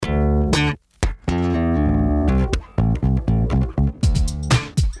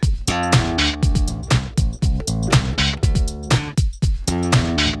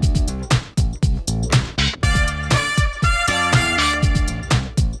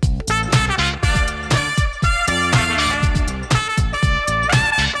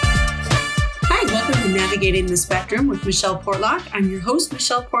Navigating the Spectrum with Michelle Portlock. I'm your host,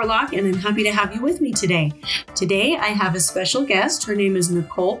 Michelle Portlock, and I'm happy to have you with me today. Today, I have a special guest. Her name is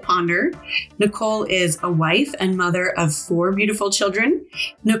Nicole Ponder. Nicole is a wife and mother of 4 beautiful children.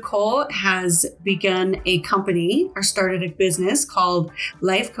 Nicole has begun a company or started a business called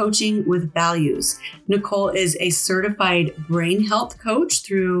Life Coaching with Values. Nicole is a certified brain health coach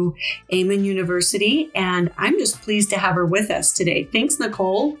through Amen University, and I'm just pleased to have her with us today. Thanks,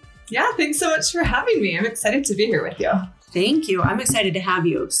 Nicole. Yeah, thanks so much for having me. I'm excited to be here with you. Thank you. I'm excited to have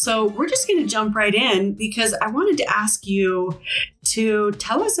you. So we're just going to jump right in because I wanted to ask you to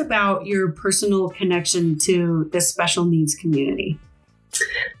tell us about your personal connection to the special needs community.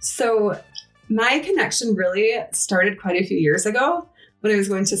 So my connection really started quite a few years ago when I was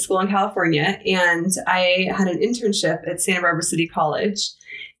going to school in California, and I had an internship at Santa Barbara City College.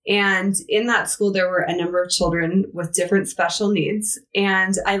 And in that school, there were a number of children with different special needs,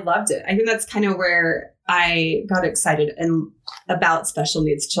 and I loved it. I think that's kind of where I got excited about special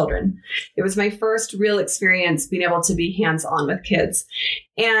needs children. It was my first real experience being able to be hands-on with kids.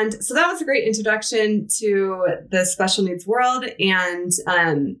 And so that was a great introduction to the special needs world. And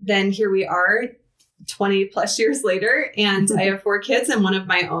then here we are 20 plus years later, and I have 4 kids and one of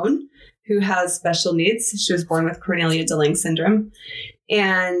my own who has special needs. She was born with Cornelia de Lange syndrome.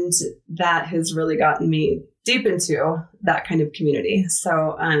 And that has really gotten me deep into that kind of community.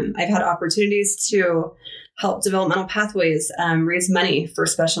 So I've had opportunities to help developmental pathways raise money for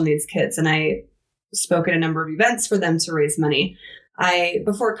special needs kids. And I spoke at a number of events for them to raise money.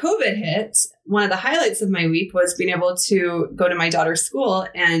 Before COVID hit, one of the highlights of my week was being able to go to my daughter's school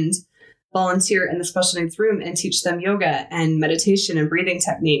and volunteer in the special needs room and teach them yoga and meditation and breathing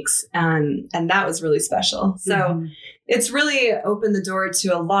techniques. And that was really special. So it's really opened the door to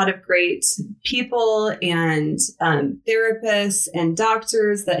a lot of great people and therapists and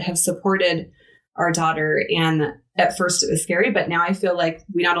doctors that have supported our daughter. And at first it was scary, but now I feel like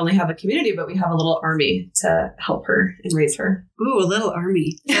we not only have a community, but we have a little army to help her and raise her. Ooh, a little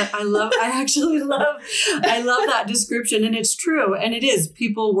army. I love that description. And it's true. And it is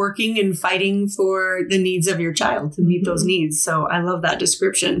people working and fighting for the needs of your child to meet those needs. So I love that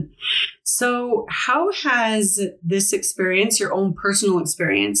description. So how has this experience, your own personal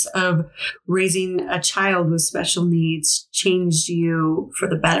experience of raising a child with special needs, changed you for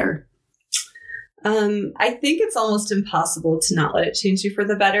the better? I think it's almost impossible to not let it change you for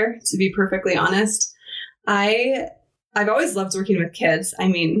the better, to be perfectly honest. I've always loved working with kids. I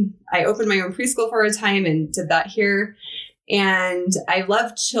mean, I opened my own preschool for a time and did that here. And I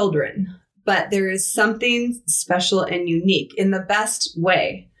love children, but there is something special and unique in the best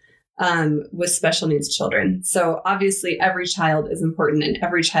way with special needs children. So obviously every child is important and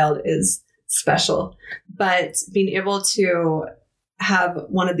every child is special, but being able to have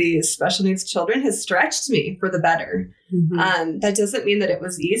one of these special needs children has stretched me for the better. That doesn't mean that it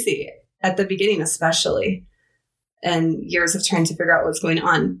was easy at the beginning, especially, and years of trying to figure out what's going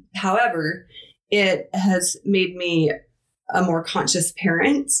on. However, it has made me a more conscious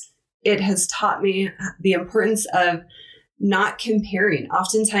parent. It has taught me the importance of not comparing.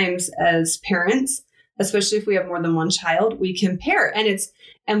 Oftentimes as parents, especially if we have more than one child, we compare,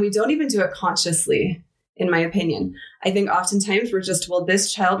 and we don't even do it consciously. In my opinion, I think oftentimes we're just, well,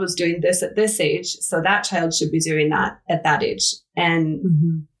 this child was doing this at this age, so that child should be doing that at that age.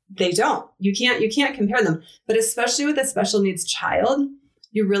 And they don't. You can't compare them. But especially with a special needs child,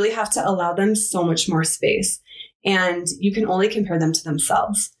 you really have to allow them so much more space. And you can only compare them to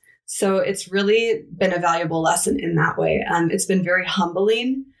themselves. So it's really been a valuable lesson in that way. It's been very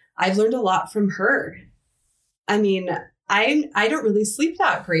humbling. I've learned a lot from her. I mean, I don't really sleep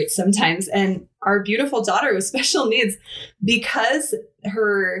that great sometimes. And our beautiful daughter with special needs, because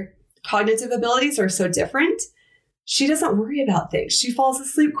her cognitive abilities are so different, she doesn't worry about things. She falls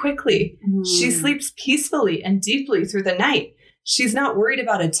asleep quickly. She sleeps peacefully and deeply through the night. She's not worried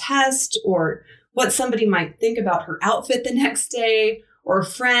about a test or what somebody might think about her outfit the next day or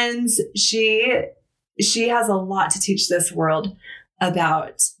friends. She has a lot to teach this world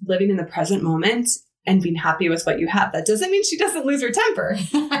about living in the present moment and being happy with what you have. That doesn't mean she doesn't lose her temper.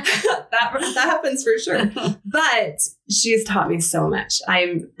 that happens for sure. But she's taught me so much.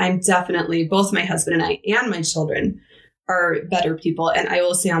 I'm definitely, both my husband and I and my children are better people. And I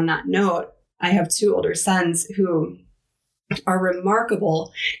will say on that note, I have 2 older sons who are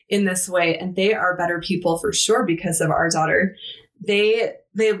remarkable in this way. And they are better people for sure because of our daughter. They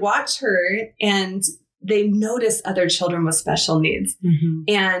watch her and they notice other children with special needs,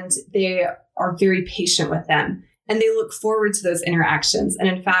 and they are very patient with them. And they look forward to those interactions. And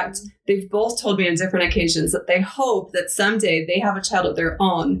in fact, they've both told me on different occasions that they hope that someday they have a child of their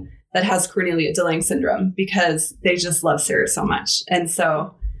own that has Cornelia de Lange syndrome because they just love Sarah so much. And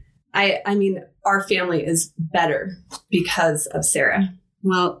so I mean, our family is better because of Sarah.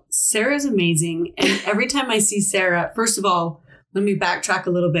 Well, Sarah's amazing. And every time I see Sarah, first of all, let me backtrack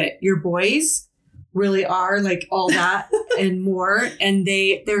a little bit. Your boys really are like all that and more. And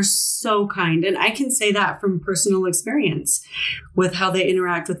they're so kind. And I can say that from personal experience with how they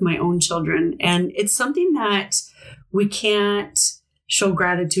interact with my own children. And it's something that we can't show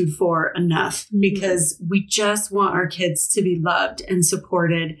gratitude for enough because we just want our kids to be loved and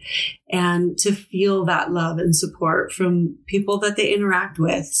supported and to feel that love and support from people that they interact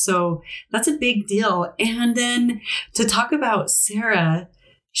with. So that's a big deal. And then to talk about Sarah,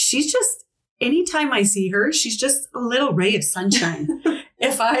 she's just, anytime I see her, she's just a little ray of sunshine.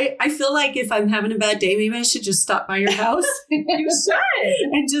 I feel like if I'm having a bad day, maybe I should just stop by your house. You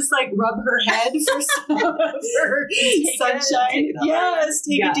should. And just like rub her head for some of her sunshine. Yes,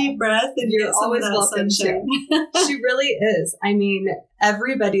 take a deep breath and you're get some always of that welcome sunshine. She really is. I mean,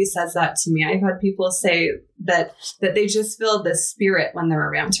 everybody says that to me. I've had people say that they just feel the spirit when they're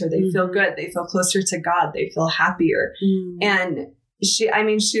around her. They feel good. They feel closer to God. They feel happier. And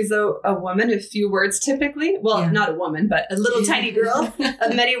she's a woman of few words typically. Well, not a woman, but a little tiny girl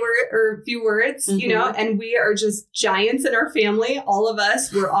of many few words, you know, and we are just giants in our family. All of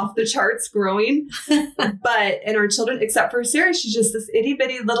us were off the charts growing, and our children, except for Sarah, she's just this itty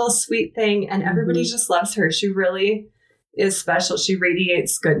bitty little sweet thing. And everybody just loves her. She really is special. She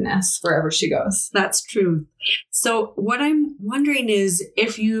radiates goodness wherever she goes. That's true. So what I'm wondering is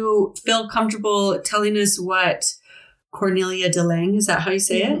if you feel comfortable telling us what Cornelia de Lange, is that how you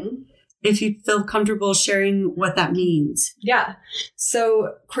say it? If you feel comfortable sharing what that means. Yeah.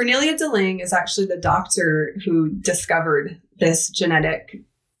 So Cornelia de Lange is actually the doctor who discovered this genetic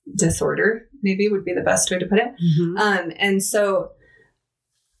disorder, maybe would be the best way to put it. And so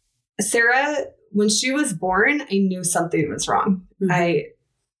Sarah, when she was born, I knew something was wrong.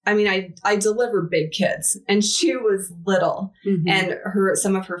 I deliver big kids and she was little and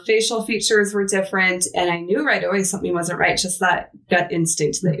some of her facial features were different. And I knew right away something wasn't right. Just that gut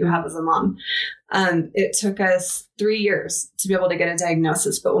instinct that you have as a mom. It took us 3 years to be able to get a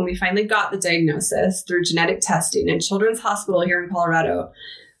diagnosis. But when we finally got the diagnosis through genetic testing in Children's Hospital here in Colorado,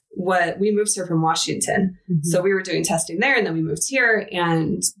 we moved here from Washington. So we were doing testing there and then we moved here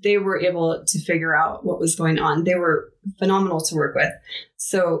and they were able to figure out what was going on. They were phenomenal to work with.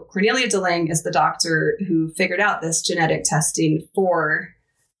 So Cornelia de Lange is the doctor who figured out this genetic testing or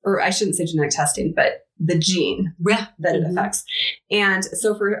I shouldn't say genetic testing, but the gene that it affects. And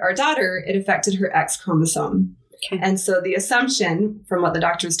so for our daughter, it affected her X chromosome. Okay. And so the assumption from what the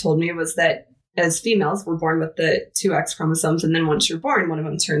doctors told me was that as females, we're born with the 2 X chromosomes. And then once you're born, one of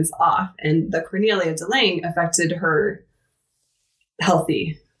them turns off. And the Cornelia de Lange affected her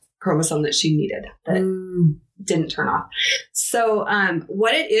healthy chromosome that she needed that didn't turn off. So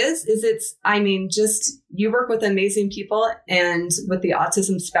what it is just you work with amazing people and with the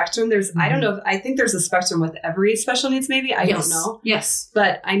autism spectrum, I think there's a spectrum with every special needs, maybe. I don't know. Yes.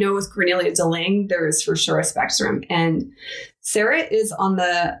 But I know with Cornelia de Lange, there is for sure a spectrum. And Sarah is on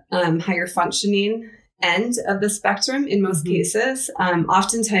the higher functioning end of the spectrum in most cases.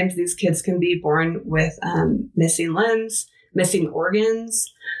 Oftentimes these kids can be born with missing limbs, missing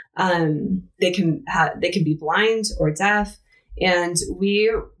organs. They can be blind or deaf. And we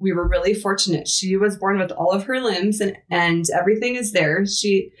were really fortunate. She was born with all of her limbs and everything is there.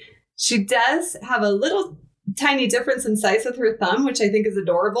 She does have a little tiny difference in size with her thumb, which I think is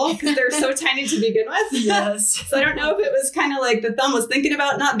adorable because they're so tiny to begin with. Yes. So I don't know if it was kind of like the thumb was thinking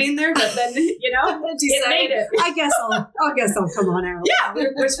about not being there, but then, it made it. I guess I'll come on out. Yeah,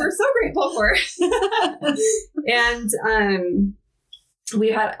 which we're so grateful for. And we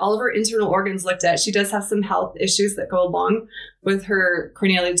had all of her internal organs looked at. She does have some health issues that go along with her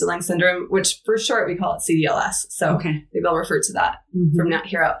Cornelia de Lange syndrome, which for short we call it CDLS. So maybe I'll refer to that from now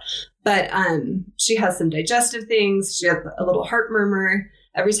here out. But she has some digestive things. She has a little heart murmur.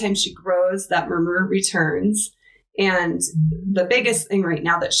 Every time she grows, that murmur returns. And the biggest thing right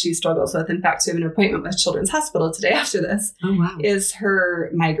now that she struggles with, in fact, we have an appointment with Children's Hospital today after this, is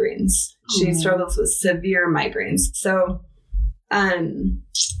her migraines. She struggles with severe migraines. So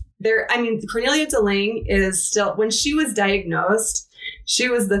Cornelia de Lange is still, when she was diagnosed, she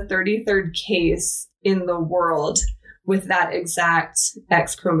was the 33rd case in the world with that exact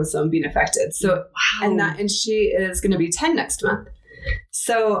X chromosome being affected. So, and she is going to be 10 next month.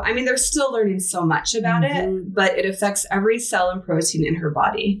 So, they're still learning so much about it, but it affects every cell and protein in her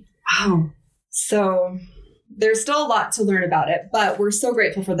body. Wow. So there's still a lot to learn about it, but we're so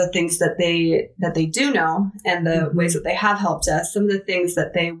grateful for the things that they do know and the ways that they have helped us. Some of the things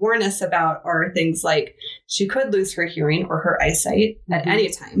that they warn us about are things like she could lose her hearing or her eyesight at any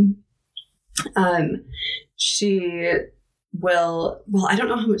time. She will, well, I don't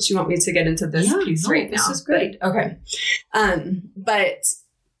know how much you want me to get into this piece right now. This is great. But, okay. But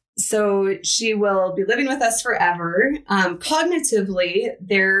so she will be living with us forever. Cognitively,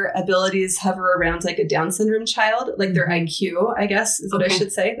 their abilities hover around like a Down syndrome child, like their IQ, I guess is what I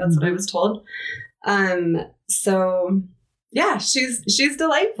should say. That's what I was told. So yeah, she's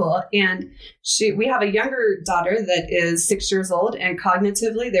delightful. And we have a younger daughter that is 6 years old, and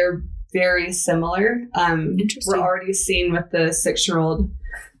cognitively they're very similar. We're already seeing with the 6-year-old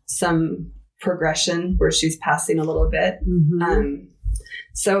some progression where she's passing a little bit.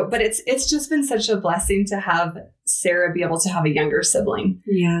 So, but it's just been such a blessing to have Sarah be able to have a younger sibling.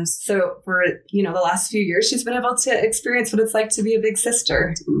 Yes. So for, the last few years, she's been able to experience what it's like to be a big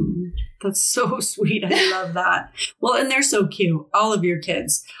sister. That's so sweet. I love that. Well, and they're so cute. All of your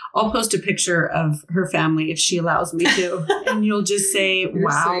kids. I'll post a picture of her family if she allows me to. And you'll just say,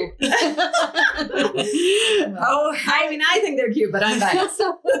 wow. Oh, I mean, I think they're cute, but I'm biased.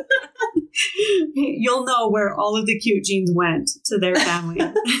 You'll know where all of the cute genes went to their family.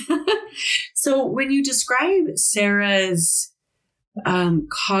 So when you describe Sarah's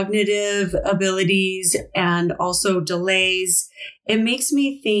cognitive abilities and also delays, it makes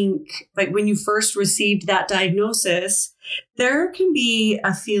me think, like, when you first received that diagnosis, there can be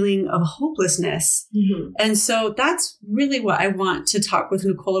a feeling of hopelessness. And so that's really what I want to talk with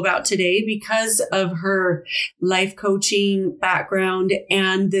Nicole about today, because of her life coaching background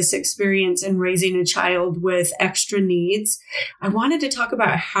and this experience in raising a child with extra needs. I wanted to talk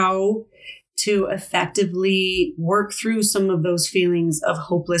about how to effectively work through some of those feelings of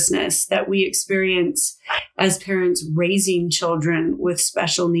hopelessness that we experience as parents raising children with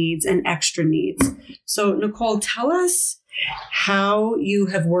special needs and extra needs. So, Nicole, tell us how you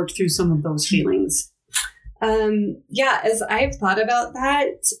have worked through some of those feelings. As I've thought about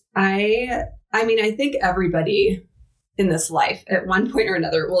that, I think everybody in this life at one point or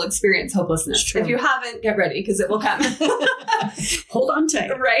another will experience hopelessness. If you haven't, get ready, because it will come. Hold on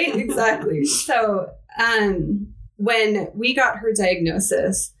tight. Right? Exactly. So when we got her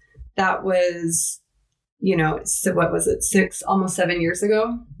diagnosis, that was, so what was it, almost 7 years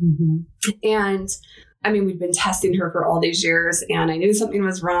ago? And I mean, we'd been testing her for all these years, and I knew something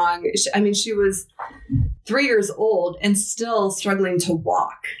was wrong. She was 3 years old and still struggling to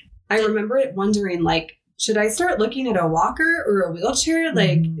walk. I remember wondering, like, should I start looking at a walker or a wheelchair?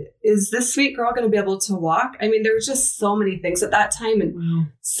 Like, is this sweet girl going to be able to walk? I mean, there were just so many things at that time, and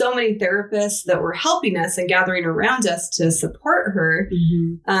so many therapists that were helping us and gathering around us to support her.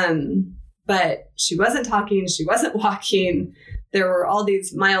 But she wasn't talking. She wasn't walking. There were all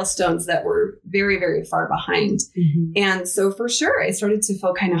these milestones that were very, very far behind. And so for sure, I started to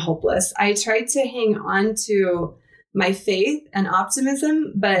feel kind of hopeless. I tried to hang on to my faith and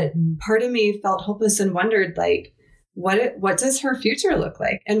optimism, but part of me felt hopeless and wondered, like, what does her future look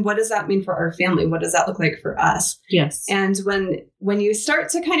like? And what does that mean for our family? What does that look like for us? Yes. And when you start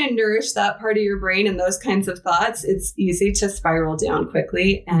to kind of nourish that part of your brain and those kinds of thoughts, it's easy to spiral down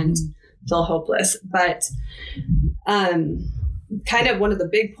quickly and feel hopeless. But kind of one of the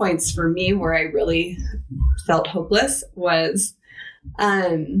big points for me where I really felt hopeless was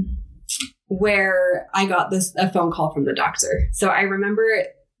where I got a phone call from the doctor. So I remember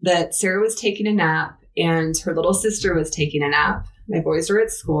that Sarah was taking a nap and her little sister was taking a nap. My boys were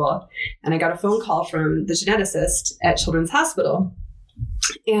at school, and I got a phone call from the geneticist at Children's Hospital.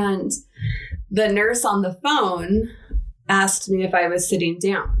 And the nurse on the phone asked me if I was sitting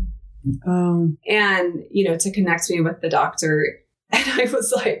down. And, to connect me with the doctor. And I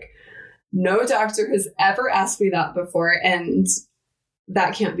was like, no doctor has ever asked me that before, and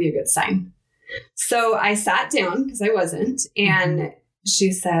that can't be a good sign. So I sat down, because I wasn't, and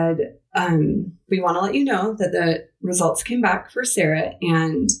she said, we want to let you know that the results came back for Sarah,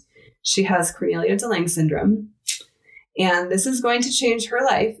 and she has Cornelia de Lange syndrome, and this is going to change her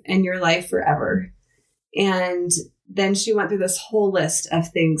life and your life forever. And then she went through this whole list of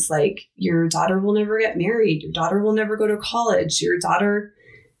things like, your daughter will never get married, your daughter will never go to college, your daughter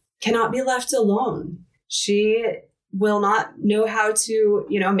cannot be left alone. She will not know how to,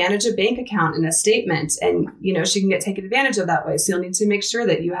 manage a bank account and a statement. And, she can get taken advantage of that way. So you'll need to make sure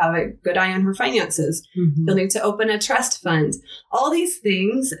that you have a good eye on her finances. You'll need to open a trust fund. All these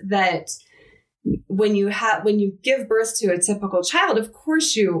things that when you give birth to a typical child, of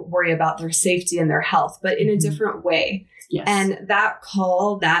course you worry about their safety and their health, but in a different way. Yes. And that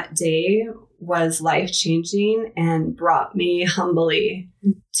call that day was life-changing and brought me humbly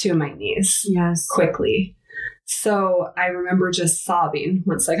to my knees quickly. So I remember just sobbing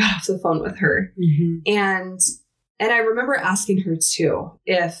once I got off the phone with her. And I remember asking her too,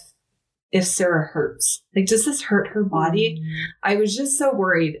 if Sarah hurts, like, does this hurt her body? I was just so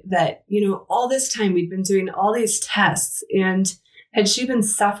worried that, all this time we'd been doing all these tests, and had she been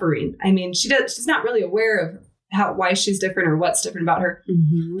suffering? I mean, she's not really aware of why she's different or what's different about her,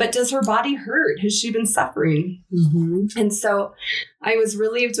 but does her body hurt? Has she been suffering? And so I was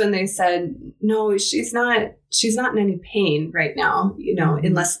relieved when they said, no, she's not in any pain right now,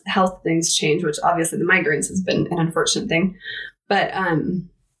 unless health things change, which obviously the migraines has been an unfortunate thing. But,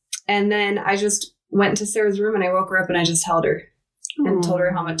 and then I just went into Sarah's room and I woke her up and I just held her and told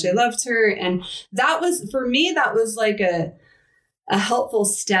her how much I loved her. And that was, for me, that was like a helpful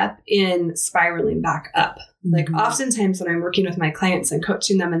step in spiraling back up. Like, oftentimes when I'm working with my clients and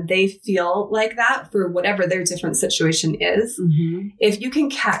coaching them and they feel like that for whatever their different situation is, if you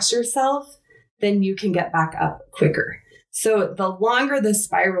can catch yourself, then you can get back up quicker. So the longer the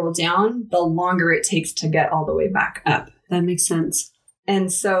spiral down, the longer it takes to get all the way back up. That makes sense.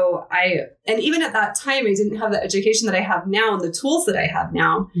 And so and even at that time, I didn't have the education that I have now and the tools that I have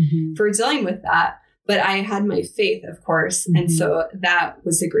now for dealing with that. But I had my faith, of course. And so that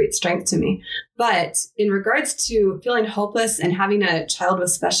was a great strength to me. But in regards to feeling hopeless and having a child with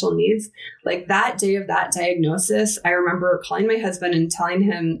special needs, like that day of that diagnosis, I remember calling my husband and telling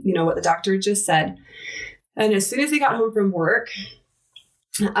him, what the doctor just said. And as soon as he got home from work,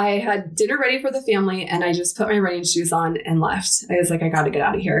 I had dinner ready for the family and I just put my running shoes on and left. I was like, I got to get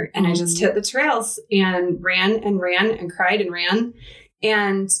out of here. And I just hit the trails and ran and cried and ran.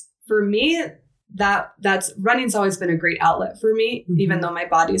 And for me, that's running's always been a great outlet for me, even though my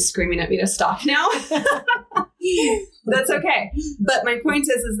body is screaming at me to stop now. That's okay. But my point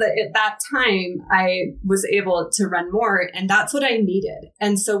is that at that time I was able to run more, and that's what I needed.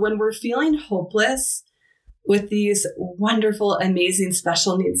 And so when we're feeling hopeless with these wonderful, amazing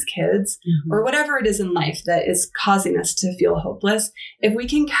special needs kids, or whatever it is in life that is causing us to feel hopeless, if we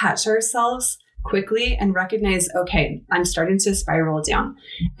can catch ourselves quickly and recognize, okay, I'm starting to spiral down,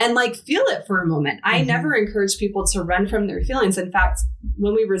 and feel it for a moment. I never encourage people to run from their feelings. In fact,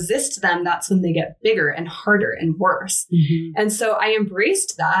 when we resist them, that's when they get bigger and harder and worse. And so I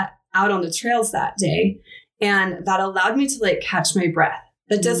embraced that out on the trails that day, and that allowed me to catch my breath.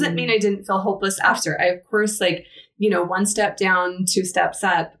 That doesn't mean I didn't feel hopeless after. I, of course, one step down, two steps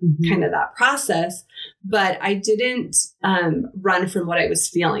up, kind of that process, but I didn't run from what I was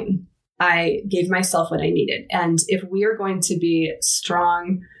feeling. I gave myself what I needed. And if we are going to be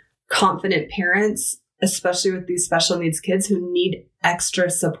strong, confident parents, especially with these special needs kids who need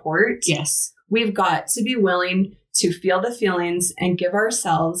extra support, we've got to be willing to feel the feelings and give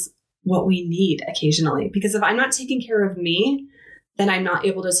ourselves what we need occasionally. Because if I'm not taking care of me, then I'm not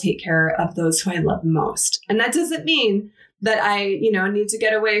able to take care of those who I love most. And that doesn't mean that I, need to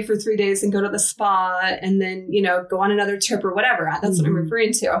get away for 3 days and go to the spa and then, go on another trip or whatever. That's what I'm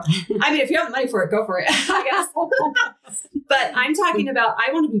referring to. I mean, if you have the money for it, go for it, I guess. But I'm talking about,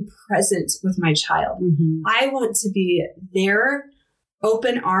 I want to be present with my child. I want to be there,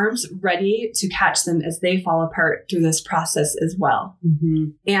 open arms, ready to catch them as they fall apart through this process as well.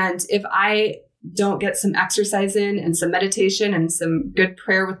 And if I don't get some exercise in and some meditation and some good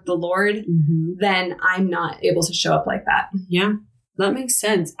prayer with the Lord, then I'm not able to show up like that. Yeah, that makes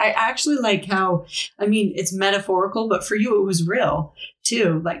sense. I actually like how, it's metaphorical, but for you, it was real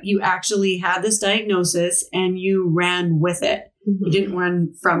too. Like, you actually had this diagnosis and you ran with it. You didn't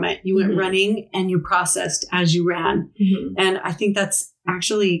run from it. You went running and you processed as you ran. And I think that's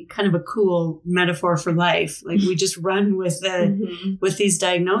actually kind of a cool metaphor for life. Like, we just run with with these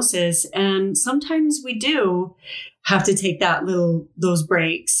diagnoses. And sometimes we do have to take those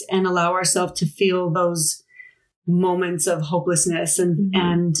breaks and allow ourselves to feel those moments of hopelessness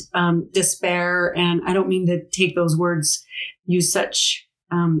and despair. And I don't mean to take those words, use such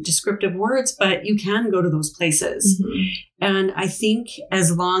descriptive words, but you can go to those places. And I think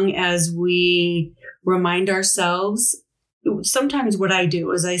as long as we remind ourselves, sometimes what I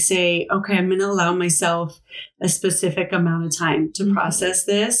do is I say, okay, I'm going to allow myself a specific amount of time to process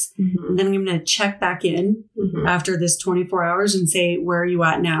this. And then I'm going to check back in after this 24 hours and say, where are you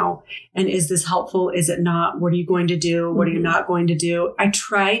at now? And is this helpful? Is it not? What are you going to do? What are you not going to do? I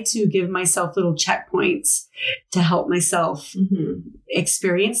try to give myself little checkpoints to help myself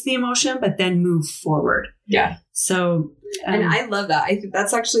experience the emotion, but then move forward. Yeah. So, and I love that. I think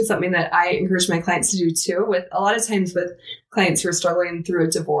that's actually something that I encourage my clients to do too. With a lot of times with clients who are struggling through a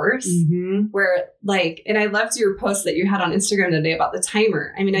divorce, where and I loved your post that you had on Instagram today about the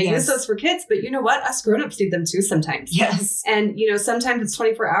timer. I mean, I use those for kids, but you know what? Us grownups need them too sometimes. Yes. And, sometimes it's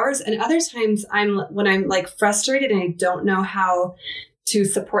 24 hours and other times when I'm like frustrated and I don't know how to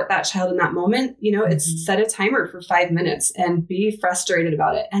support that child in that moment, it's set a timer for 5 minutes and be frustrated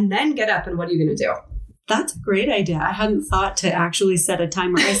about it and then get up and what are you going to do? That's a great idea. I hadn't thought to actually set a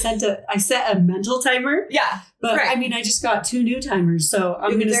timer. I set a mental timer. Yeah. But I mean, I just got 2 new timers. So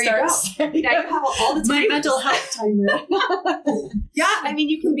I'm going to start setting now you have all the timers. My mental health timer. Yeah. I mean,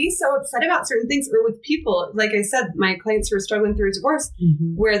 you can be so upset about certain things or with people. Like I said, my clients who are struggling through a divorce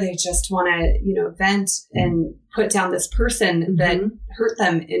where they just want to, vent and put down this person that hurt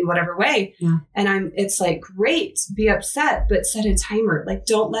them in whatever way. Yeah. And it's like, great, be upset, but set a timer. Like,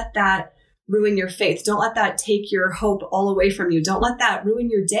 don't let that ruin your faith. Don't let that take your hope all away from you. Don't let that ruin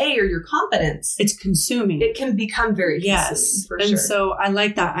your day or your confidence. It's consuming. It can become very consuming, for sure. And so I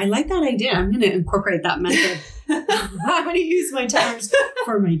like that. I like that idea. I'm going to incorporate that method. I'm going to use my timers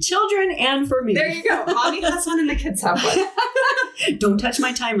for my children and for me. There you go. Mommy has one and the kids have one. Don't touch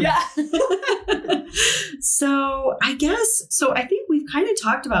my timer. Yeah. So I think we've kind of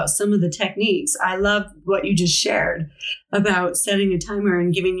talked about some of the techniques. I love what you just shared about setting a timer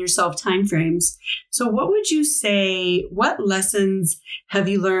and giving yourself time frames. So what would you say, what lessons have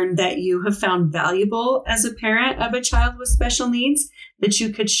you learned that you have found valuable as a parent of a child with special needs that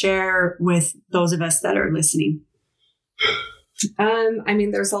you could share with those of us that are listening? I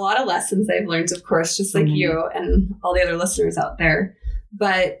mean, there's a lot of lessons I've learned, of course, just like you and all the other listeners out there.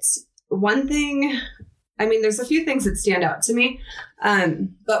 But one thing, I mean, there's a few things that stand out to me.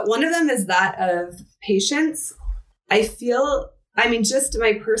 But one of them is that of patience. Just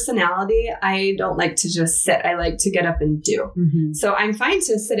my personality, I don't like to just sit. I like to get up and do. So I'm fine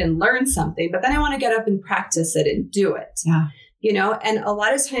to sit and learn something, but then I want to get up and practice it and do it. Yeah. And a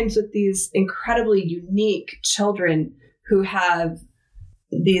lot of times with these incredibly unique children who have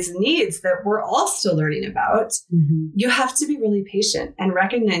these needs that we're all still learning about, you have to be really patient and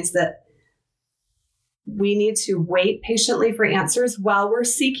recognize that we need to wait patiently for answers while we're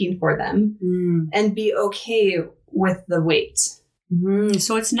seeking for them and be okay with the wait.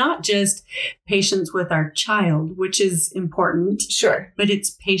 So it's not just patience with our child, which is important. Sure. But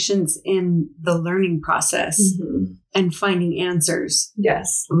it's patience in the learning process and finding answers.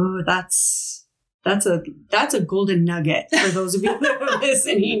 Yes. Oh, that's a golden nugget for those of you that are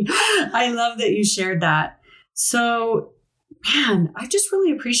listening. I love that you shared that. So, man, I just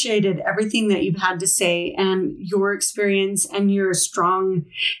really appreciated everything that you've had to say and your experience, and you're a strong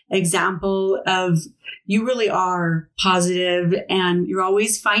example of, you really are positive and you're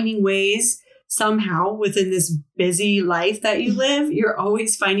always finding ways somehow within this busy life that you live. You're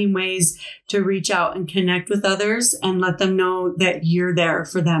always finding ways to reach out and connect with others and let them know that you're there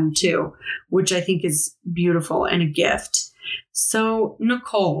for them too, which I think is beautiful and a gift. So,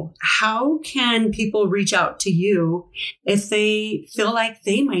 Nicole, how can people reach out to you if they feel like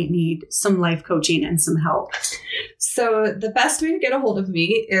they might need some life coaching and some help? So the best way to get a hold of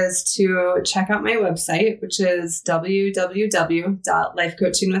me is to check out my website, which is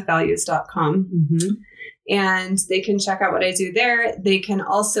www.lifecoachingwithvalues.com. And they can check out what I do there. They can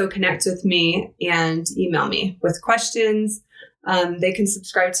also connect with me and email me with questions. They can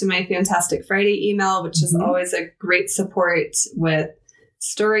subscribe to my Fantastic Friday email, which is always a great support with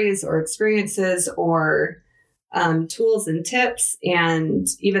stories or experiences or tools and tips and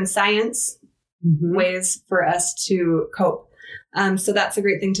even science ways for us to cope. So that's a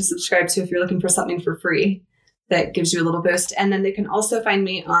great thing to subscribe to if you're looking for something for free that gives you a little boost. And then they can also find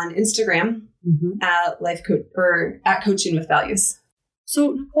me on Instagram at Life Coach or at Coaching with Values.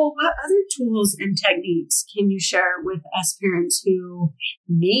 So, Nicole, what other tools and techniques can you share with us parents who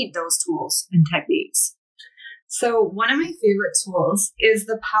need those tools and techniques? So one of my favorite tools is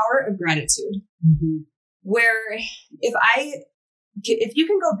the power of gratitude, where if you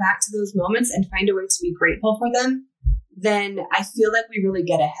can go back to those moments and find a way to be grateful for them, then I feel like we really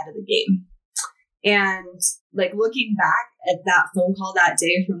get ahead of the game. And like looking back at that phone call that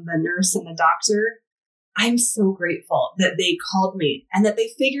day from the nurse and the doctor, I'm so grateful that they called me and that they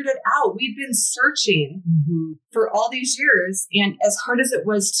figured it out. We'd been searching for all these years. And as hard as it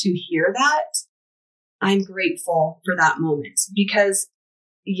was to hear that, I'm grateful for that moment because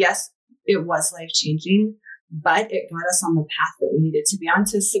yes, it was life-changing, but it got us on the path that we needed to be on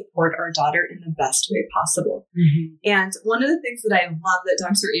to support our daughter in the best way possible. And one of the things that I love that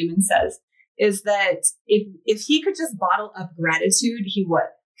Dr. Amen says is that if he could just bottle up gratitude, he would,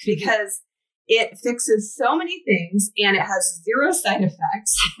 because it fixes so many things and it has zero side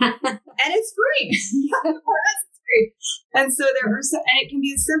effects and it's free. For us, it's agree. And so and it can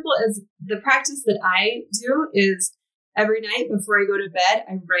be as simple as the practice that I do is every night before I go to bed,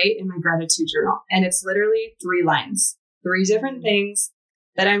 I write in my gratitude journal. And it's literally 3 lines, 3 different things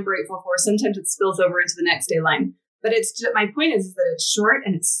that I'm grateful for. Sometimes it spills over into the next day line. But it's just, my point is that it's short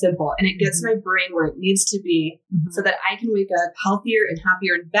and it's simple and it gets my brain where it needs to be so that I can wake up healthier and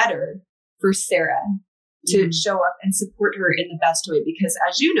happier and better for Sarah to show up and support her in the best way. Because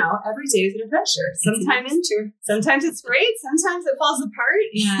as you know, every day is an adventure. Sometimes it's great. Sometimes it falls apart.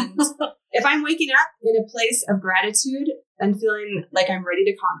 And if I'm waking up in a place of gratitude and feeling like I'm ready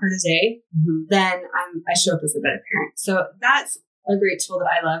to conquer the day, then I show up as a better parent. So that's a great tool that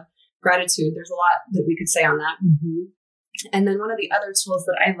I love. Gratitude. There's a lot that we could say on that. And then one of the other tools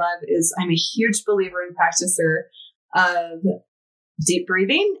that I love is I'm a huge believer and practicer of deep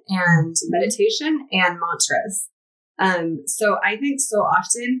breathing and meditation and mantras. So I think so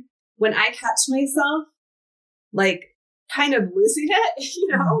often when I catch myself like kind of losing it,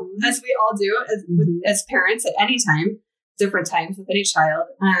 as we all do as parents at any time, different times with any child.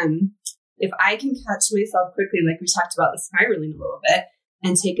 If I can catch myself quickly, like we talked about the spiraling a little bit,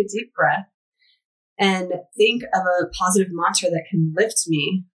 and take a deep breath and think of a positive mantra that can lift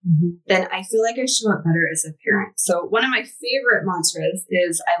me, then I feel like I show up better as a parent. So one of my favorite mantras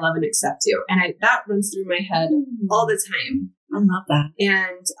is I love and accept you. And that runs through my head all the time. I love that.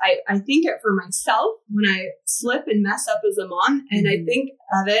 And I think it for myself when I slip and mess up as a mom. And I think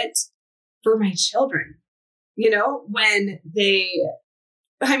of it for my children, when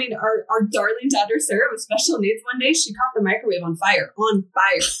our darling daughter, Sarah, with special needs, one day she caught the microwave on fire.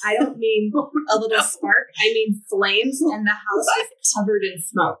 I don't mean a little spark. I mean flames, and the house was covered in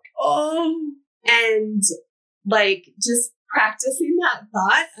smoke. And just practicing that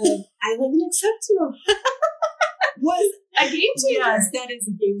thought of, I love and accept you, was a game changer. Yes, that is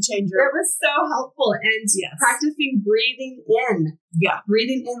a game changer. It was so helpful. And practicing breathing in.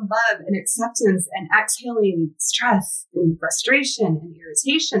 Breathing in love and acceptance and exhaling stress and frustration and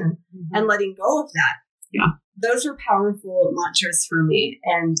irritation and letting go of that. Those are powerful mantras for me.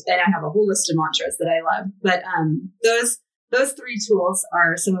 And I have a whole list of mantras that I love. But those 3 tools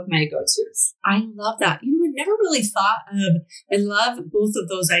are some of my go-tos. I love that. I never really thought of, I love both of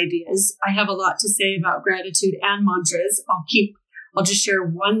those ideas. I have a lot to say about gratitude and mantras. I'll just share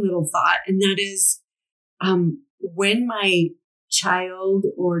one little thought. And that is, when my child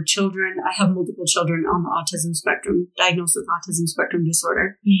or children, I have multiple children on the autism spectrum, diagnosed with autism spectrum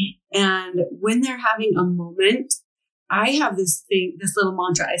disorder. And when they're having a moment, I have this little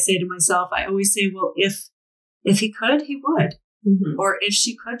mantra I say to myself. I always say, well, if he could, he would. Or if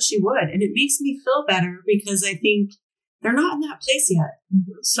she could, she would. And it makes me feel better because I think they're not in that place yet.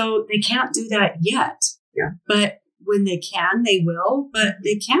 So they can't do that yet. But when they can, they will, but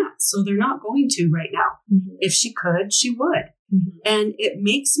they can't. So they're not going to right now. If she could, she would. And it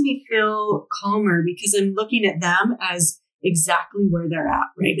makes me feel calmer because I'm looking at them as exactly where they're at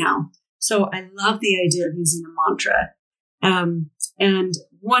right now. So I love the idea of using a mantra. And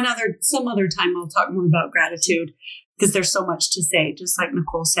some other time I'll talk more about gratitude because there's so much to say, just like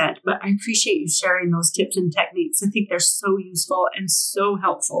Nicole said. But I appreciate you sharing those tips and techniques. I think they're so useful and so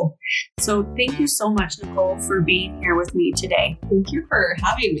helpful. So thank you so much, Nicole, for being here with me today. Thank you for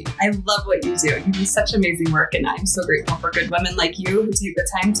having me. I love what you do. You do such amazing work, and I'm so grateful for good women like you who take the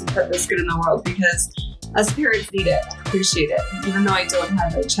time to put this good in the world because us parents need it. I appreciate it. Even though I don't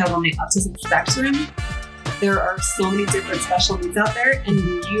have a child on the autism spectrum, there are so many different special needs out there, and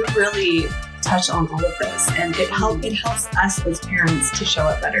you really touch on all of those, and it helps us as parents to show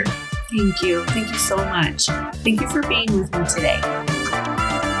up better. Thank you so much. Thank you for being with me today.